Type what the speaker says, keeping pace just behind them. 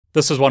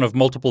This is one of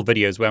multiple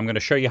videos where I'm going to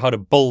show you how to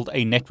build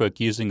a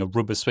network using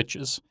Aruba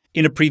switches.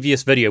 In a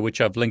previous video,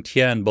 which I've linked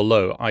here and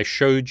below, I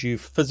showed you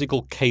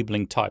physical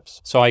cabling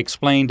types. So I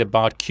explained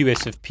about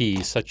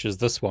QSFPs such as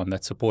this one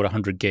that support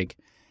 100 gig.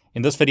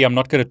 In this video, I'm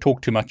not going to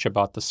talk too much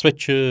about the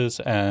switches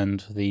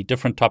and the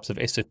different types of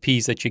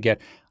SFPs that you get.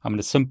 I'm going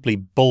to simply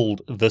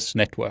build this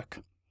network.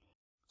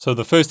 So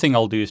the first thing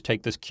I'll do is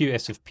take this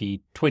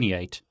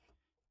QSFP28,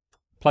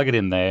 plug it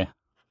in there.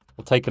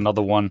 I'll take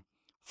another one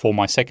for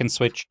my second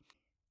switch.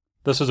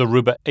 This is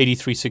Aruba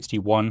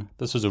 8361,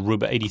 this is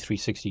Aruba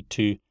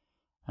 8362,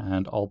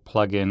 and I'll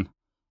plug in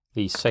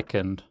the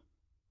second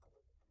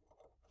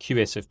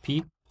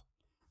QSFP.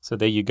 So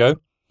there you go.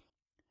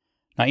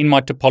 Now in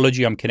my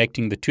topology, I'm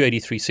connecting the two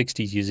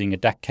 8360s using a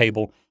DAC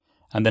cable,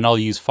 and then I'll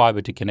use fiber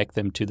to connect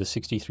them to the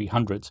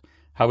 6300s.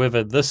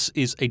 However, this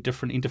is a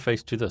different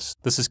interface to this.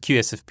 This is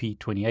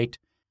QSFP28,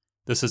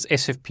 this is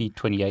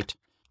SFP28.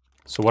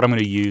 So what I'm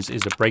going to use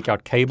is a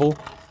breakout cable.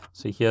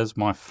 So here's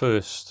my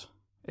first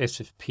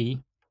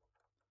SFP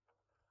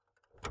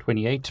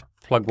 28,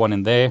 plug one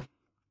in there,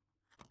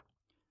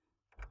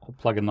 I'll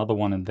plug another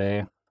one in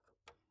there,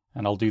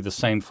 and I'll do the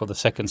same for the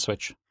second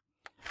switch.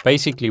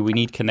 Basically, we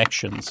need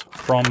connections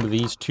from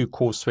these two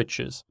core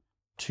switches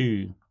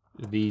to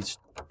these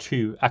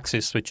two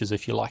access switches,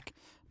 if you like.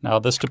 Now,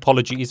 this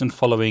topology isn't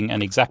following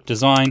an exact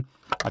design.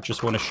 I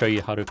just want to show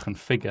you how to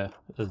configure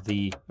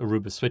the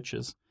Aruba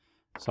switches.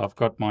 So I've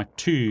got my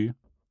two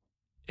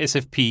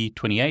SFP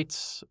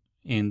 28s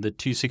in the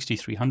two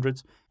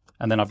 6300s,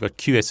 and then I've got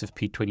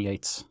QSFP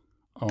 28s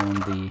on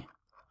the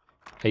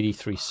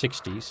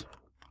 8360s.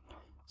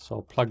 So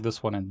I'll plug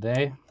this one in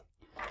there,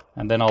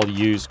 and then I'll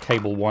use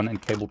cable 1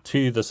 and cable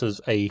 2. This is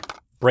a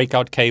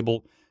breakout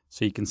cable,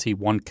 so you can see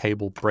one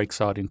cable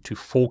breaks out into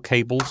 4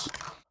 cables.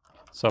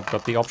 So I've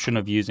got the option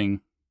of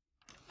using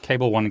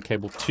cable 1 and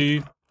cable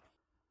 2.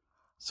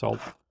 So I'll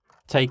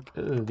take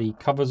the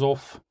covers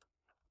off,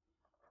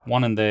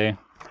 one in there,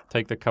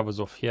 take the covers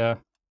off here,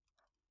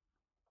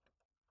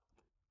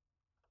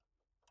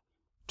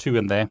 2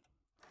 in there.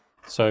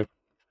 So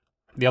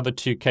the other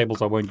 2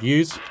 cables I won't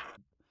use.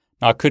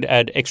 Now I could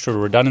add extra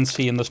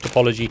redundancy in this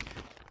topology,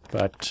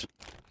 but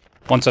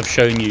once I've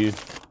shown you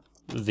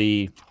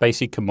the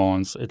basic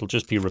commands, it'll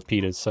just be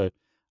repeated, so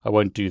I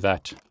won't do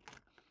that.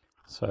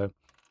 So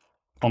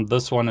on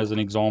this one as an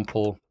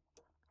example,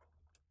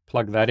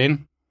 plug that in.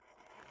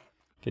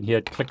 You can hear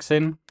it clicks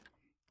in.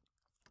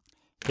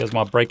 Here's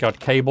my breakout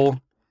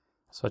cable.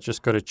 So I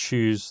just got to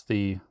choose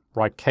the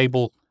right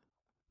cable,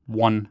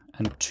 1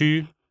 and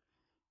 2.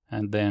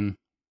 And then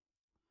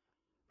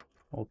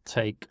I'll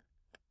take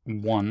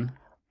 1,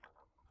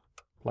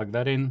 plug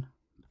that in,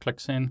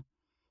 clicks in,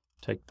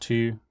 take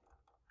 2,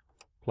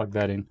 plug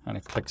that in, and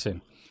it clicks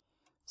in.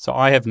 So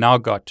I have now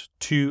got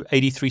two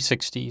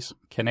 8360s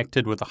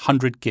connected with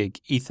 100 gig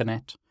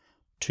Ethernet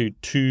to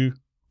two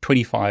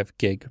 25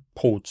 gig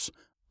ports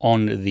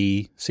on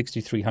the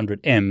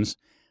 6300Ms.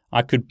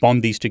 I could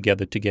bond these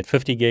together to get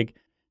 50 gig,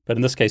 but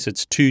in this case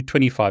it's two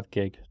 25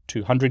 gig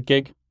to 100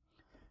 gig.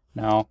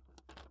 Now,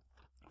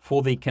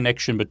 for the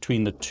connection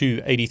between the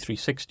two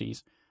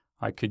 8360s,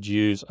 I could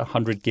use a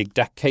 100 gig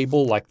DAC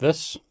cable like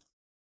this.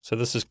 So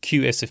this is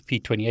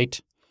QSFP28,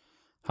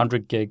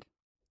 100 gig,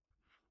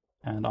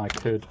 and I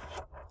could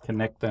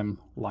connect them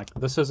like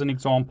this as an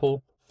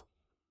example.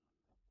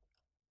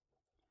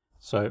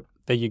 So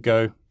there you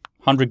go,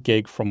 100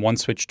 gig from one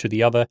switch to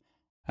the other,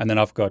 and then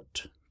I've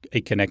got a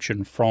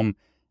connection from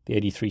the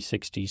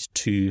 8360s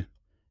to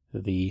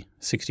the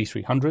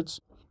 6300s.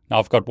 Now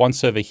I've got one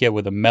server here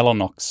with a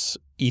Mellanox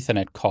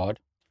Ethernet card,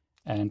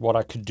 and what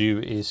I could do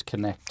is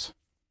connect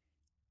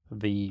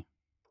the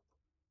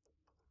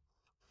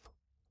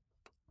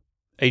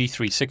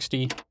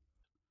 8360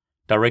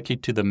 directly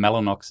to the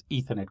Mellanox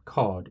Ethernet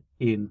card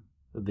in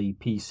the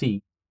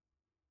PC.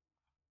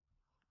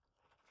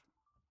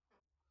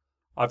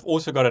 I've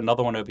also got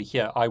another one over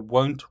here. I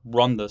won't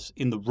run this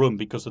in the room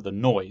because of the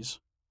noise.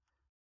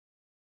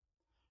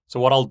 So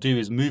what I'll do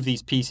is move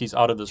these PCs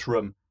out of this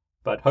room.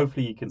 But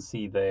hopefully you can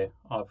see there,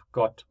 I've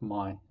got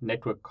my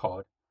network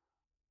card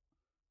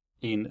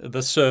in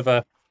this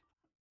server,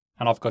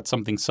 and I've got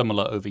something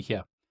similar over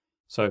here.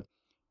 So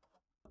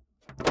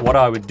what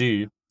I would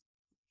do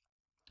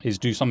is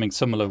do something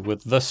similar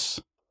with this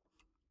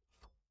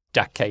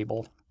DAC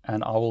cable,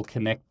 and I will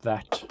connect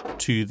that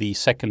to the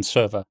second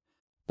server.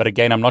 But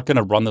again, I'm not going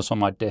to run this on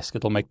my desk.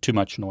 It'll make too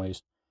much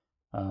noise.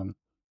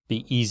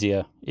 Be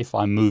easier if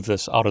I move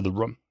this out of the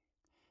room.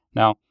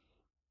 Now,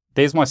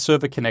 there's my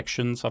server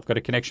connections. I've got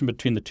a connection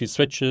between the two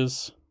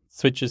switches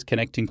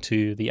connecting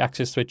to the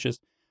access switches.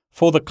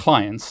 For the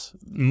clients,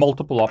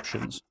 multiple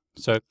options.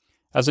 So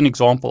as an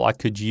example, I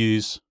could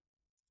use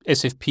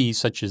SFPs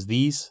such as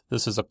these.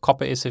 This is a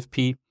copper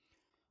SFP.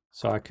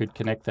 So I could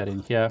connect that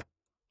in here,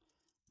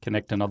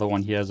 connect another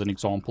one here as an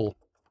example.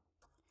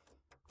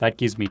 That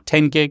gives me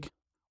 10 gig.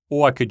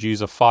 Or I could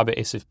use a fiber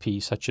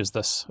SFP such as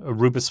this.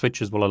 Aruba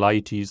switches will allow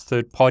you to use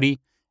third-party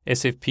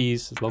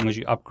SFPs as long as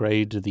you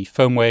upgrade the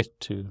firmware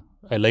to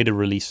a later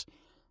release,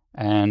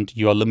 and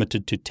you are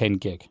limited to 10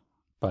 gig.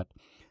 But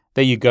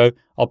there you go.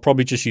 I'll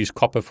probably just use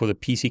copper for the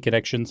PC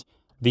connections.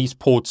 These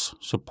ports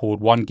support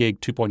 1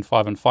 gig,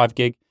 2.5 and 5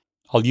 gig.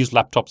 I'll use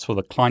laptops for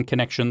the client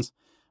connections,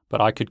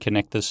 but I could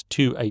connect this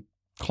to a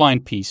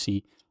client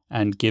PC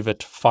and give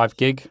it 5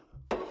 gig.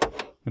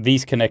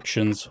 These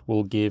connections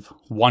will give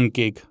 1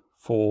 gig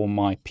for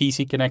my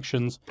PC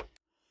connections.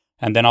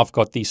 And then I've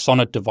got these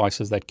Sonnet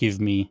devices that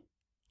give me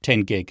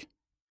 10 gig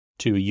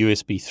to a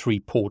USB 3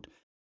 port.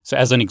 So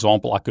as an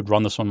example, I could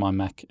run this on my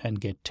Mac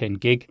and get 10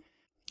 gig.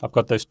 I've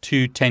got those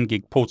two 10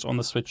 gig ports on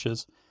the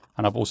switches,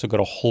 and I've also got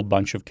a whole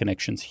bunch of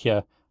connections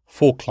here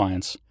for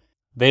clients.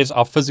 There's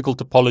our physical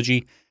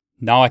topology.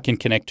 Now I can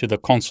connect to the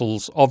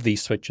consoles of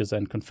these switches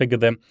and configure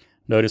them.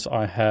 Notice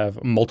I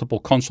have multiple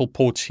console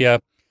ports here.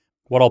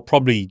 What I'll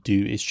probably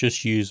do is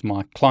just use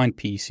my client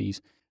PCs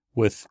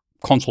with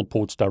console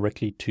ports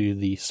directly to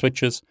the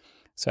switches.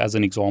 So as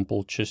an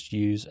example, just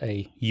use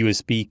a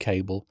USB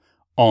cable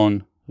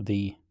on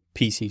the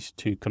PCs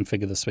to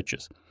configure the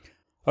switches.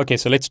 Okay,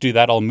 so let's do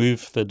that. I'll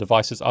move the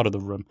devices out of the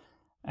room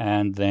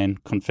and then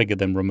configure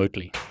them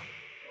remotely.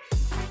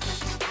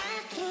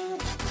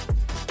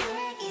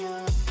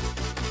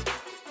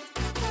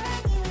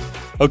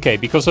 Okay,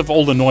 because of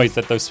all the noise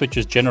that those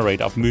switches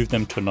generate, I've moved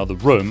them to another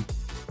room.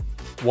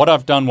 What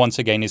I've done once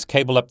again is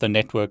cable up the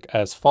network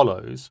as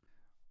follows.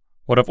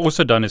 What I've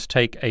also done is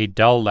take a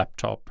Dell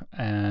laptop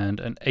and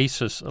an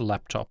Asus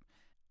laptop,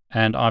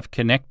 and I've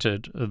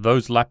connected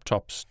those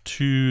laptops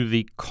to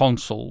the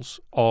consoles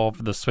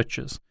of the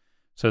switches.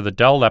 So the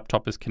Dell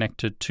laptop is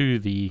connected to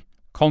the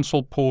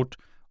console port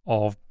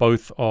of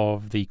both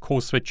of the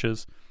core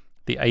switches.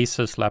 The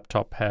Asus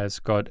laptop has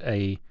got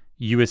a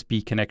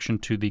USB connection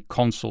to the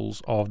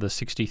consoles of the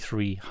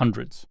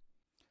 6300s.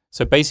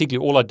 So basically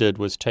all I did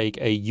was take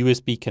a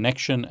USB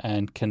connection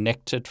and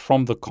connect it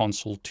from the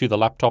console to the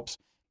laptops.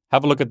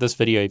 Have a look at this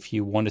video if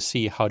you want to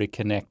see how to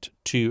connect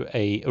to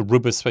a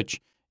Aruba switch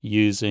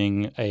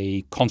using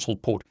a console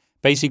port.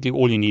 Basically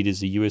all you need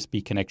is a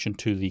USB connection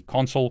to the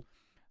console.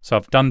 So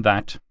I've done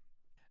that.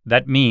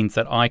 That means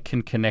that I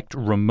can connect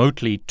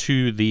remotely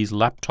to these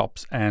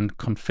laptops and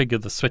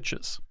configure the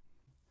switches.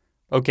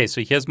 Okay,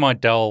 so here's my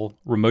Dell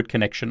remote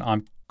connection.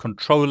 I'm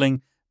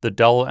controlling the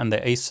Dell and the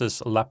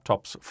Asus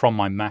laptops from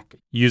my Mac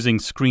using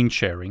screen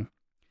sharing.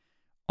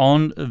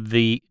 On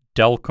the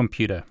Dell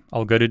computer,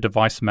 I'll go to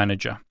Device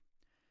Manager.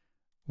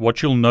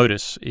 What you'll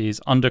notice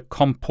is under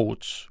COM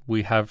ports,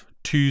 we have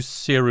two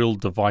serial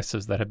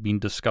devices that have been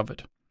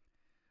discovered.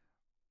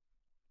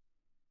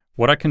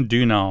 What I can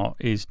do now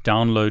is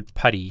download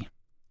PuTTY.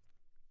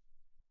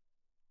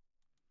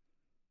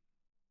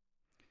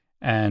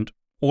 And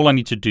all I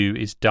need to do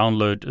is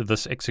download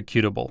this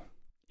executable.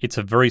 It's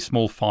a very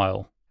small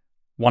file,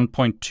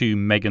 1.2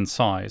 meg in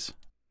size.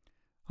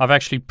 I've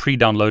actually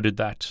pre-downloaded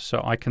that,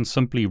 so I can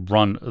simply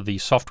run the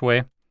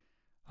software.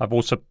 I've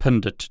also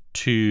pinned it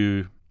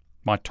to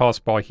my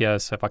taskbar here,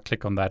 so if I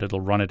click on that,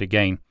 it'll run it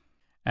again.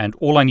 And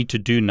all I need to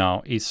do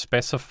now is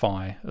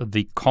specify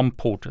the COM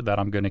port that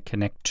I'm going to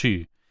connect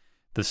to.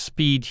 The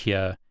speed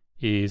here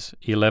is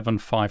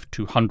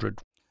 11.5200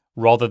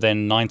 rather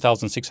than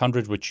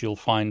 9600, which you'll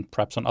find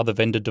perhaps on other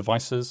vendor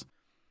devices.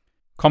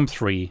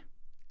 COM3,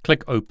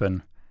 click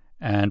open,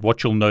 and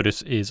what you'll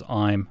notice is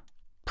I'm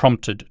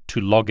prompted to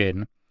log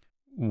in.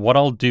 What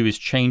I'll do is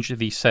change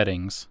these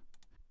settings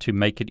to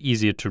make it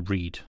easier to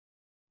read.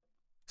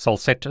 So I'll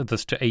set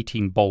this to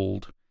 18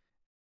 bold.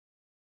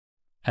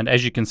 And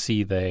as you can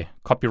see there,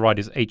 copyright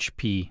is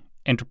HP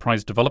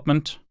Enterprise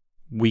Development.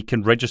 We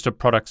can register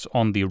products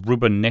on the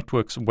Aruba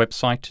Networks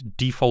website.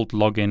 Default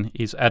login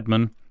is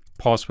admin.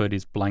 Password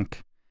is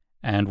blank.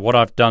 And what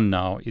I've done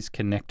now is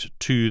connect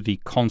to the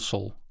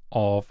console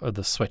of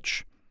the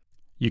switch.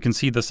 You can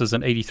see this is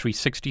an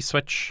 8360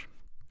 switch.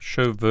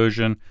 Show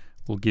version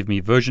will give me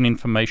version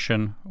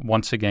information.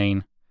 Once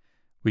again,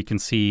 we can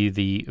see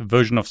the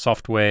version of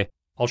software.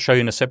 I'll show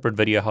you in a separate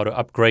video how to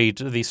upgrade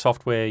the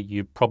software.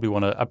 You probably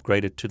want to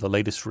upgrade it to the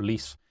latest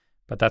release,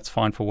 but that's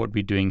fine for what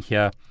we're doing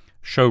here.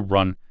 Show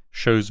run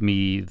shows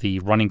me the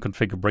running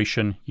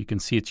configuration. You can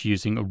see it's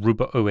using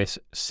Aruba OS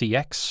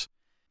CX.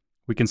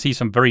 We can see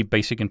some very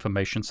basic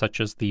information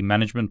such as the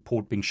management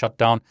port being shut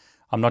down.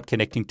 I'm not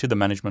connecting to the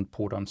management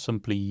port. I'm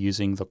simply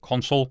using the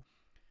console.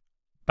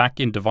 Back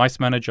in Device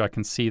Manager, I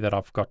can see that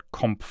I've got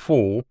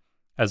COM4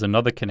 as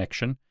another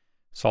connection.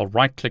 So I'll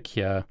right click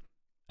here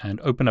and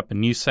open up a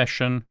new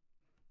session.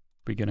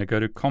 We're going to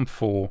go to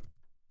COM4.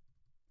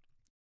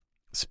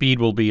 Speed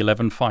will be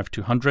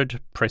 11.5200.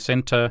 Press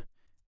enter.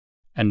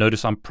 And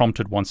notice I'm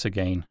prompted once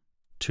again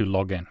to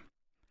log in.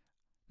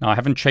 Now I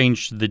haven't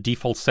changed the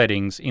default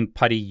settings in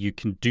PuTTY. You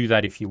can do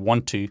that if you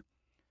want to,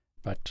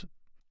 but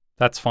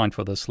that's fine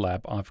for this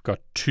lab. I've got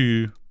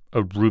two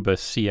Aruba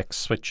CX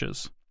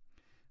switches.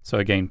 So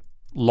again,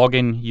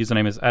 login,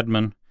 username is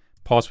admin,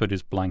 password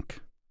is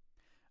blank.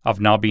 I've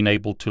now been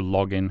able to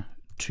log in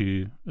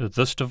to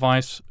this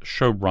device.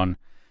 Show run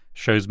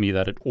shows me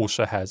that it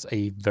also has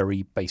a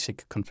very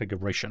basic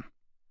configuration.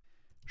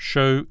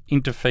 Show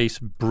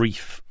interface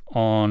brief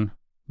on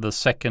the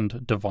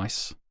second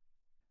device.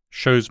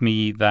 shows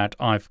me that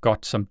I've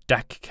got some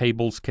DAC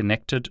cables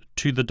connected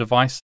to the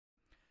device.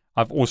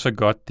 I've also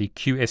got the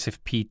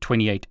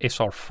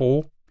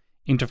QSFP28SR4.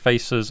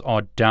 Interfaces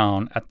are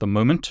down at the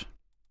moment.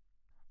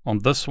 On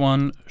this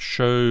one,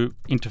 show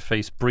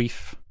interface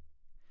brief.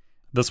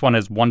 This one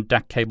has one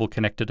DAC cable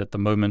connected at the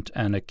moment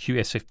and a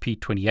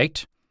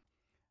QSFP28.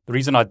 The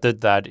reason I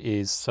did that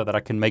is so that I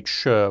can make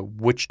sure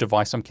which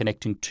device I'm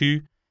connecting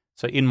to.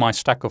 So in my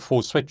stack of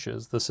 4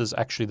 switches, this is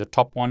actually the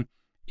top one.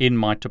 In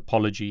my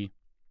topology,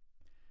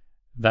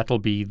 that'll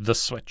be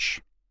this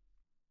switch.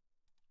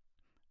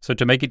 So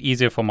to make it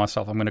easier for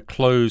myself, I'm going to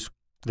close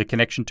the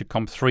connection to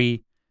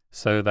COM3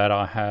 so that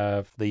I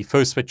have the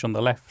first switch on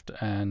the left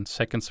and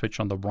second switch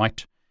on the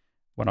right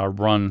when I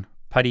run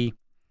PuTTY.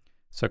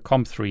 So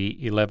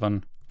COM3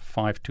 11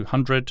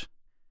 5200.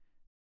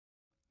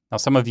 Now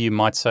some of you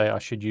might say I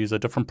should use a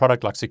different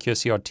product like Secure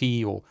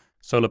CRT or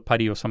Solar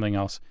PuTTY or something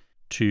else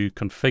to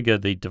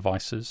configure the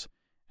devices.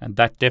 And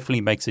that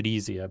definitely makes it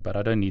easier, but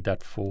I don't need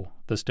that for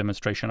this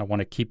demonstration. I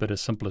want to keep it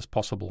as simple as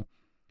possible.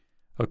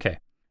 Okay,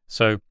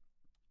 so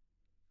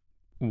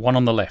one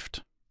on the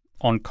left,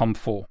 on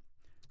COM4,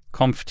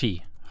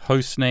 COMFT,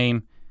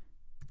 hostname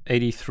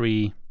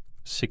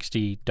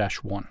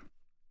 8360-1.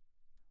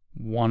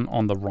 One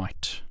on the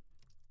right,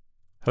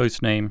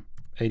 hostname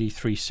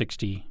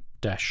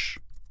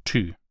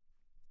 8360-2.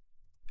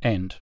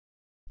 End.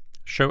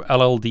 Show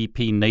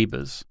LLDP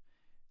neighbors.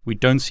 We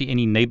don't see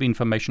any neighbor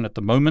information at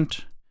the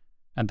moment,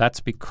 and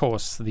that's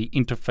because the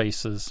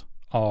interfaces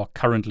are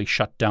currently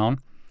shut down.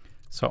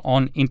 So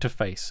on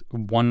interface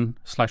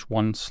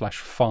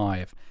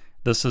 1/1/5,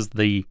 this is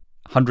the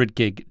 100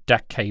 gig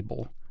DAC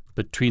cable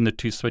between the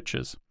 2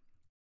 switches.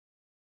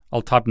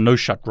 I'll type no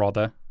shut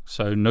rather.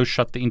 So no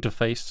shut the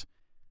interface.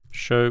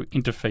 Show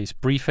interface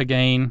brief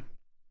again.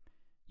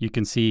 You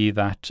can see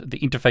that the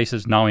interface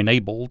is now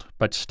enabled,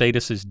 but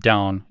status is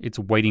down. It's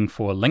waiting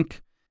for a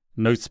link.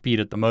 No speed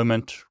at the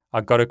moment.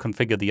 I've got to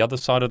configure the other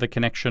side of the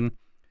connection.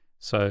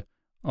 So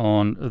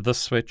on this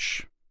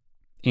switch,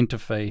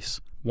 interface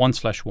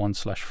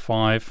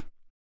 1/1/5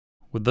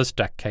 with this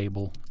DAC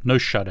cable, no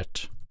shut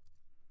it.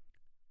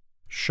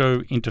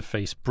 Show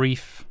interface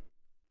brief.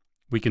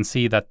 We can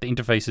see that the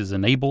interface is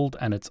enabled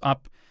and it's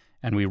up,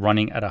 and we're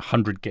running at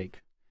 100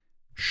 gig.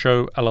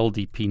 Show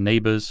LLDP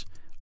neighbors.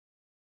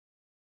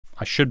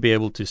 I should be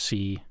able to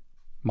see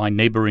my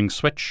neighboring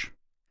switch,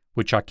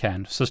 which I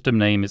can. System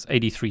name is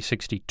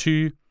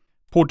 8362.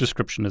 Port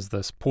description is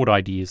this. Port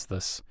ID is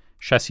this.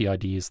 Chassis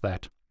ID is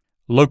that.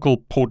 Local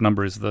port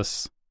number is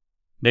this.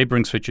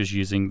 Neighboring switch is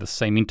using the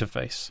same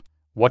interface.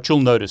 What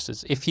you'll notice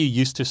is if you're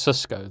used to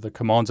Cisco, the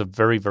commands are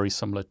very, very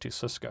similar to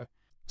Cisco.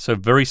 So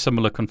very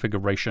similar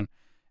configuration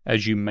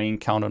as you may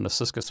encounter on a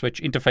Cisco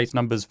switch. Interface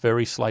numbers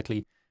vary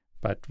slightly,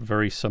 but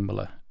very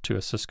similar to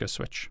a Cisco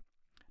switch.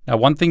 Now,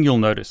 one thing you'll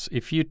notice,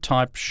 if you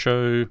type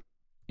show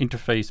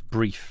interface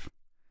brief,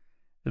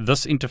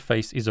 this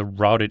interface is a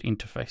routed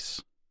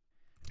interface.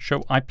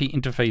 Show IP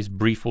interface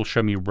brief will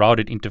show me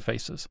routed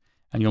interfaces.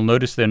 And you'll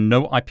notice there are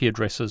no IP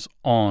addresses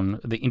on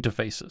the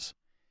interfaces.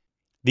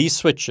 These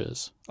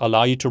switches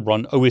allow you to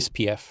run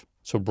OSPF.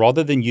 So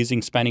rather than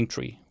using spanning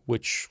tree,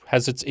 which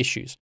has its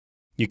issues,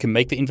 you can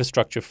make the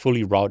infrastructure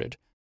fully routed.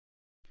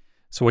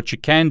 So what you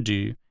can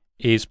do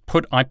is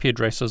put IP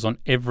addresses on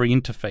every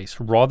interface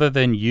rather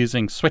than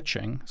using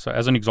switching. So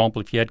as an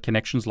example, if you had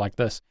connections like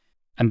this,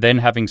 and then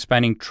having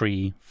spanning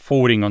tree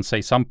forwarding on,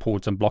 say, some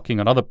ports and blocking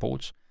on other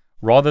ports,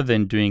 rather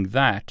than doing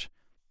that,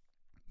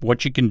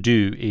 what you can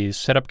do is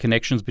set up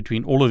connections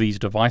between all of these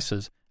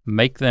devices,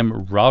 make them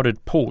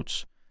routed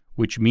ports,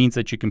 which means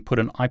that you can put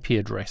an IP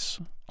address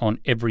on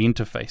every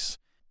interface.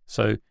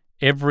 So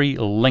every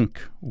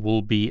link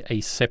will be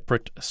a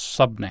separate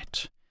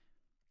subnet.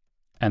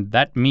 And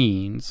that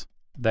means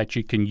that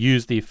you can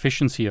use the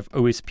efficiency of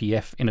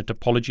OSPF in a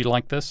topology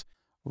like this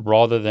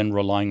rather than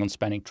relying on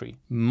spanning tree.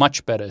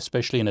 Much better,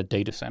 especially in a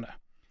data center.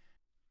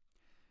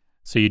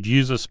 So you'd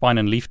use a spine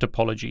and leaf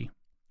topology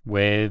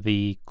where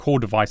the core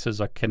devices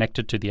are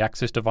connected to the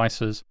access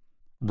devices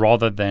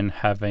rather than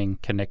having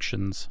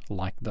connections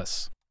like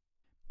this.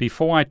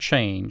 Before I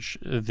change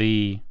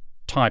the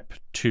type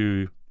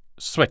to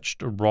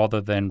switched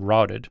rather than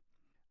routed,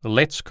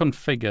 let's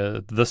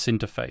configure this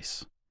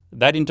interface.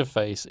 That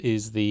interface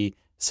is the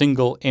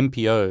single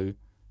MPO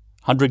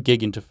 100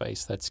 gig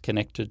interface that's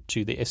connected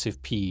to the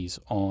SFPs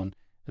on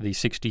the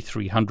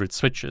 6300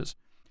 switches.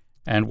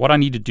 And what I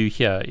need to do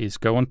here is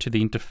go onto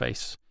the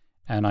interface,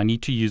 and I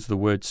need to use the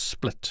word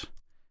split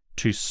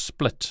to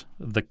split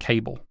the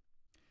cable.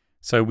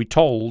 So we're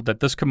told that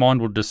this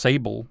command will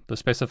disable the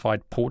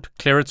specified port,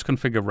 clear its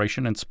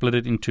configuration, and split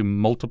it into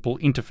multiple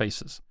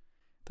interfaces.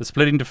 The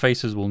split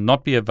interfaces will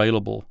not be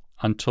available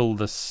until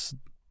the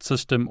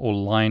system or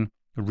line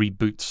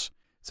reboots.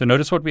 So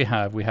notice what we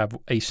have. We have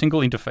a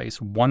single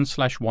interface,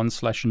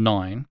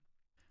 1/1/9.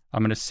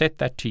 I'm going to set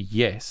that to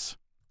yes.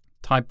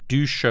 Type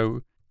do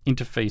show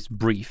interface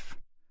brief.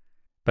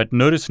 But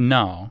notice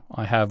now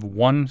I have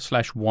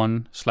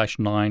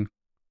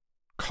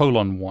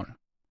 1/1/9:1.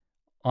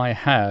 I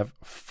have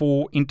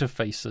 4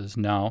 interfaces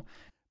now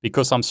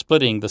because I'm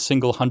splitting the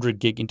single 100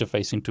 gig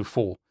interface into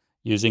 4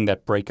 using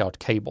that breakout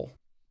cable.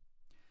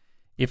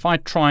 If I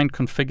try and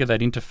configure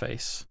that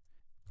interface,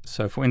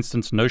 so for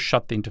instance, no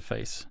shut the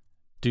interface,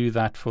 do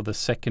that for the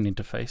second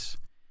interface,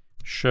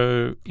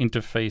 show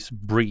interface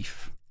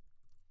brief.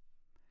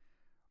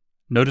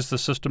 Notice the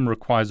system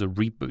requires a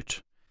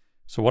reboot.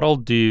 So what I'll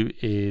do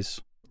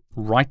is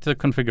write the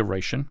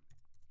configuration.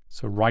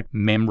 So write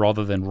mem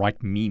rather than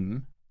write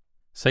meme.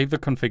 Save the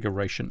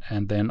configuration,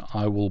 and then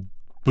I will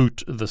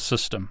boot the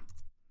system.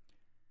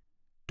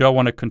 Do I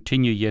want to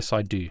continue? Yes,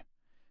 I do.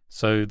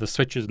 So the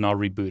switch is now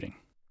rebooting.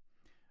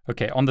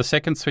 Okay, on the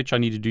second switch, I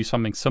need to do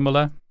something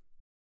similar.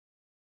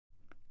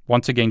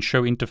 Once again,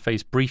 show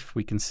interface brief.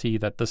 We can see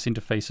that this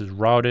interface is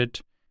routed.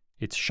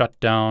 It's shut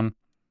down.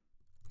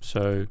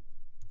 So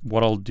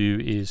what I'll do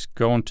is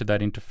go onto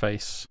that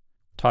interface,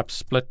 type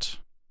split,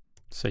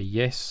 say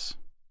yes,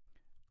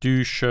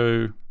 do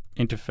show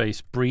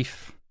interface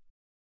brief.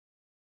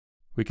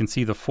 We can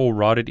see the 4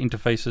 routed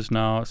interfaces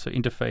now. So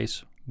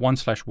interface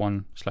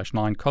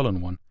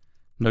 1/1/9:1,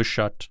 no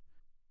shut.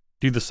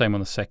 Do the same on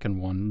the second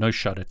one, no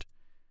shut it.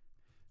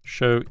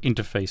 Show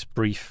interface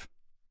brief.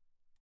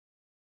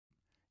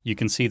 You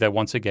can see that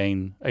once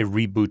again, a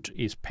reboot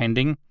is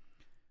pending.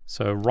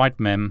 So write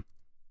mem,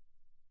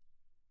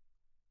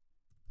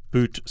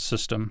 boot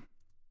system,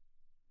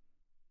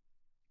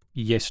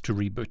 yes to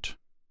reboot.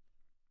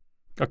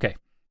 Okay.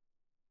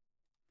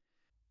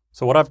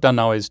 So what I've done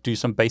now is do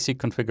some basic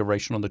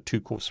configuration on the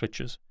 2 core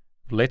switches.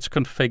 Let's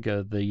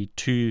configure the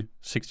 2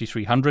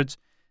 6300s.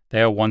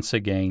 They are once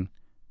again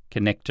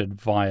connected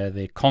via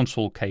their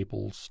console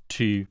cables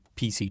to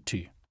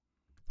PC2.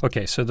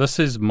 Okay, so this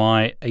is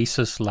my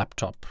Asus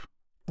laptop.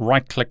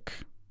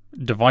 Right-click,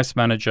 Device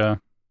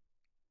Manager.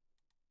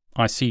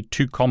 I see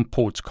 2 COM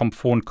ports,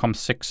 COM4 and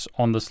COM6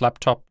 on this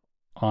laptop.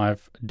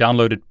 I've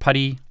downloaded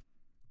PuTTY,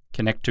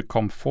 connect to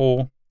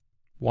COM4,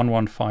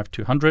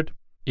 115/200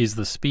 is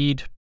the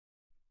speed.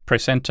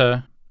 Press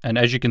enter, and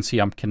as you can see,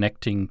 I'm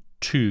connecting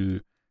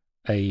to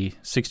a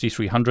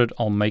 6300.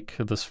 I'll make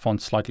this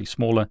font slightly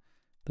smaller.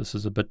 This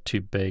is a bit too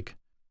big,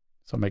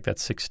 so I'll make that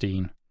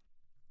 16.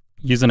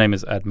 Username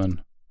is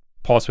admin.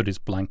 Password is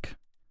blank.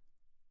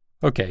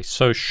 Okay,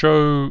 so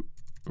show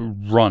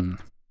run.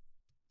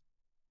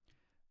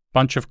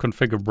 Bunch of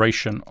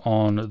configuration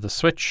on the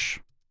switch.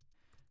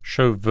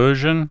 Show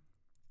version.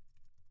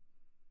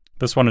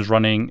 This one is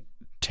running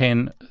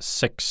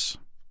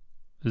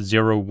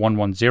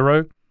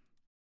 10.6.0.1.1.0.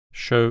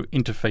 Show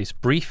interface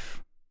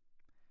brief.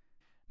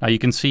 Now you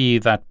can see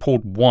that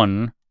port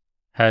 1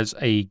 has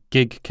a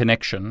gig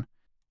connection.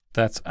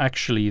 That's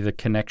actually the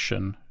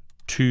connection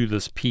to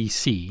this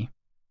PC.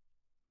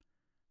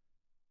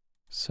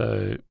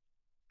 So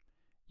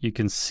you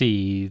can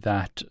see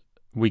that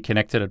we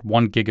connected at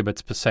 1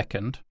 gigabits per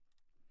second.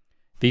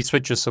 These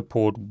switches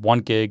support 1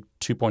 gig,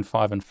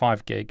 2.5 and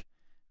 5 gig,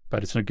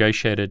 but it's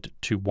negotiated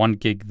to 1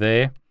 gig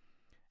there.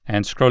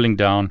 And scrolling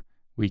down,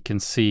 we can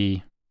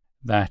see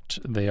that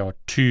there are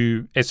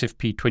 2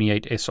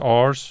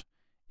 SFP28SRs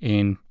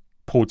in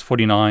ports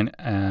 49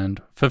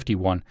 and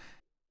 51.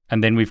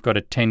 And then we've got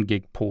a 10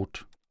 gig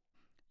port.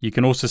 You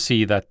can also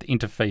see that the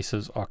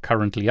interfaces are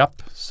currently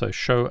up. So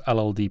show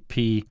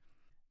LLDP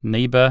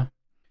neighbor.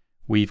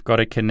 We've got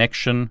a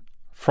connection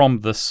from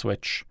this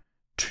switch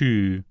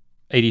to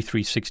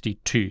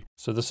 8362.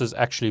 So this is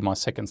actually my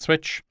second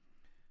switch.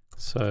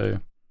 So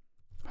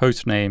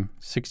host name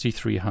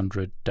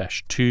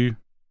 6300-2.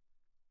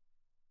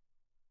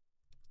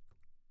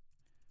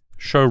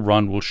 Show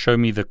run will show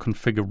me the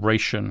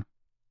configuration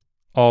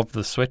of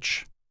the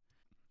switch.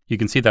 You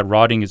can see that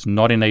routing is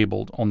not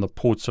enabled on the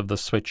ports of the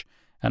switch,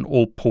 and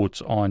all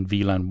ports are in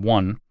VLAN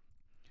 1.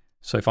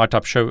 So if I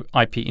type show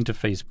IP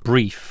interface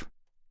brief,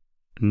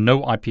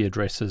 no IP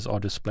addresses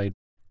are displayed,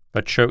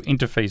 but show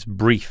interface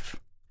brief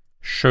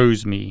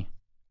shows me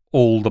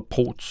all the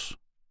ports.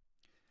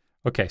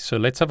 Okay, so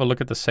let's have a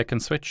look at the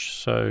second switch.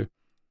 So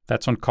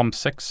that's on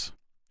COM6.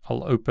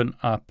 I'll open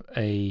up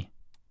a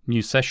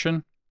new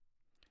session,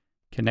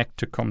 connect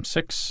to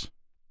COM6,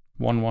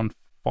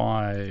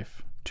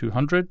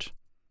 115/200,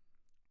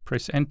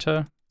 press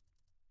enter.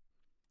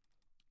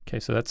 Okay,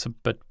 so that's a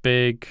bit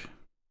big.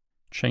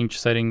 Change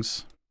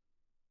settings.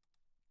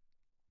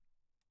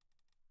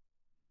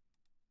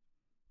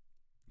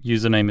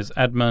 Username is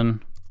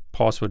admin,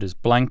 password is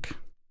blank.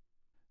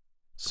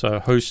 So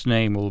host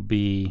name will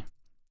be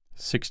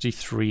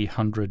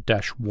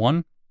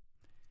 6300-1.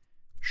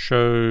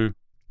 Show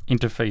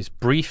interface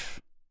brief.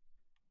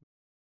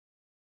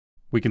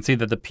 We can see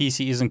that the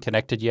PC isn't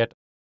connected yet.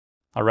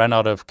 I ran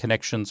out of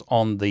connections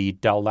on the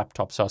Dell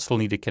laptop, so I still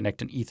need to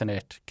connect an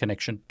Ethernet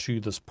connection to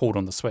this port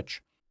on the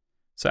switch.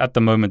 So at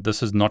the moment,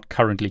 this is not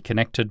currently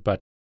connected, but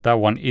that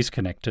one is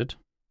connected.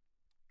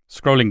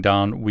 Scrolling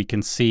down, we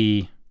can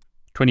see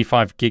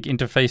 25 gig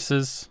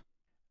interfaces,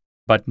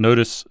 but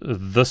notice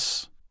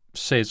this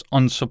says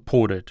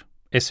unsupported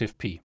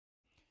SFP.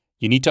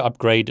 You need to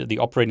upgrade the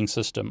operating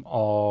system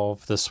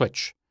of the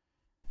switch.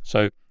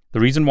 So the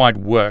reason why it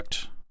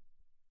worked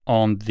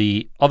on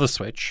the other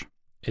switch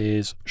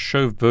is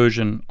show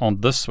version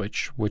on this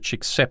switch, which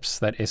accepts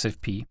that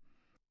SFP,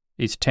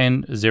 is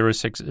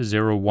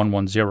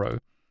 10.060.110,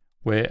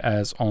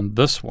 whereas on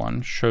this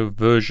one, show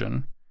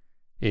version,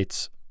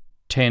 it's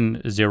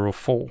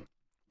 10.04.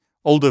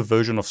 Older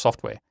version of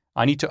software.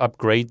 I need to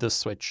upgrade this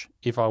switch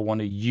if I want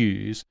to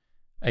use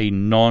a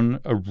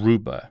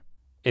non-Aruba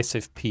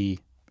SFP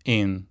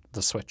in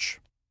the switch.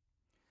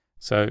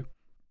 So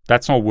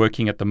that's not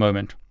working at the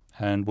moment,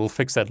 and we'll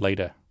fix that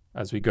later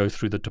as we go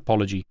through the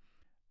topology.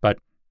 But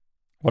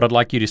what I'd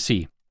like you to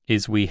see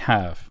is we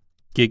have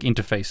gig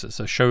interfaces.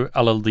 So show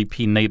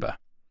LLDP neighbor.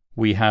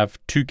 We have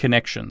two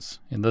connections,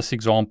 in this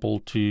example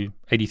to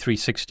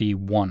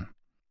 8360.1.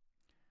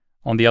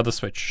 On the other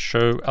switch,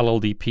 show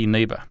LLDP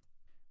neighbor.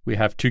 We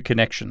have two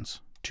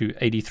connections to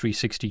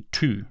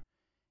 8360.2.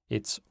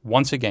 It's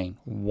once again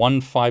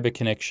one fiber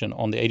connection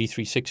on the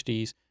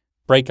 8360s,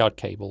 breakout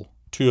cable.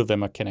 Two of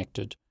them are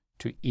connected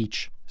to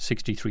each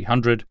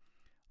 6300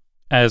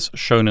 as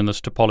shown in this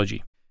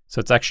topology. So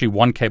it's actually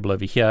one cable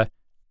over here,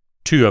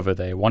 two over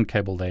there, one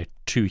cable there,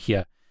 two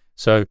here.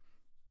 So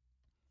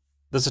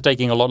this is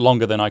taking a lot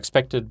longer than I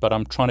expected, but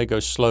I'm trying to go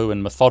slow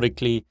and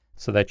methodically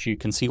so that you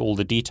can see all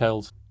the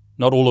details.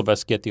 Not all of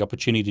us get the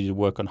opportunity to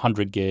work on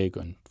 100 gig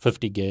and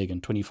 50 gig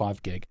and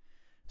 25 gig.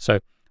 So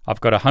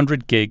I've got a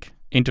 100 gig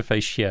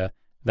interface here.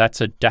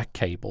 That's a DAC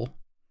cable.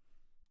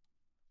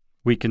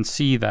 We can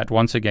see that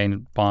once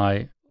again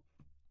by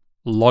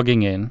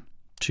logging in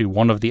to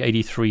one of the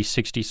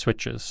 8360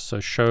 switches. So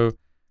show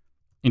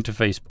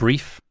interface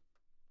brief,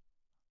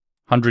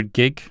 100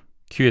 gig,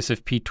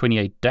 QSFP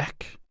 28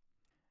 DAC,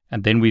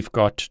 and then we've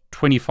got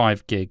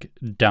 25 gig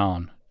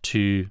down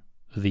to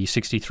the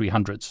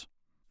 6300s.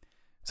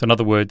 So in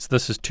other words,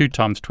 this is 2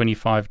 times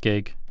 25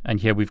 gig, and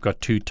here we've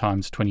got 2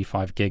 times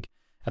 25 gig.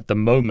 At the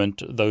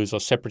moment, those are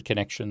separate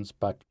connections,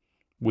 but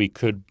we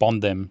could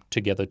bond them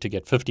together to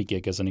get 50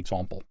 gig as an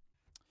example.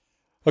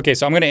 Okay,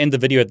 so I'm going to end the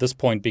video at this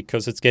point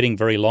because it's getting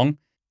very long.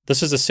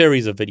 This is a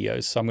series of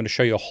videos, so I'm going to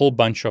show you a whole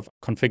bunch of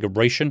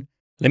configuration.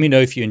 Let me know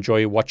if you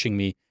enjoy watching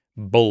me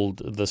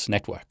build this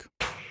network.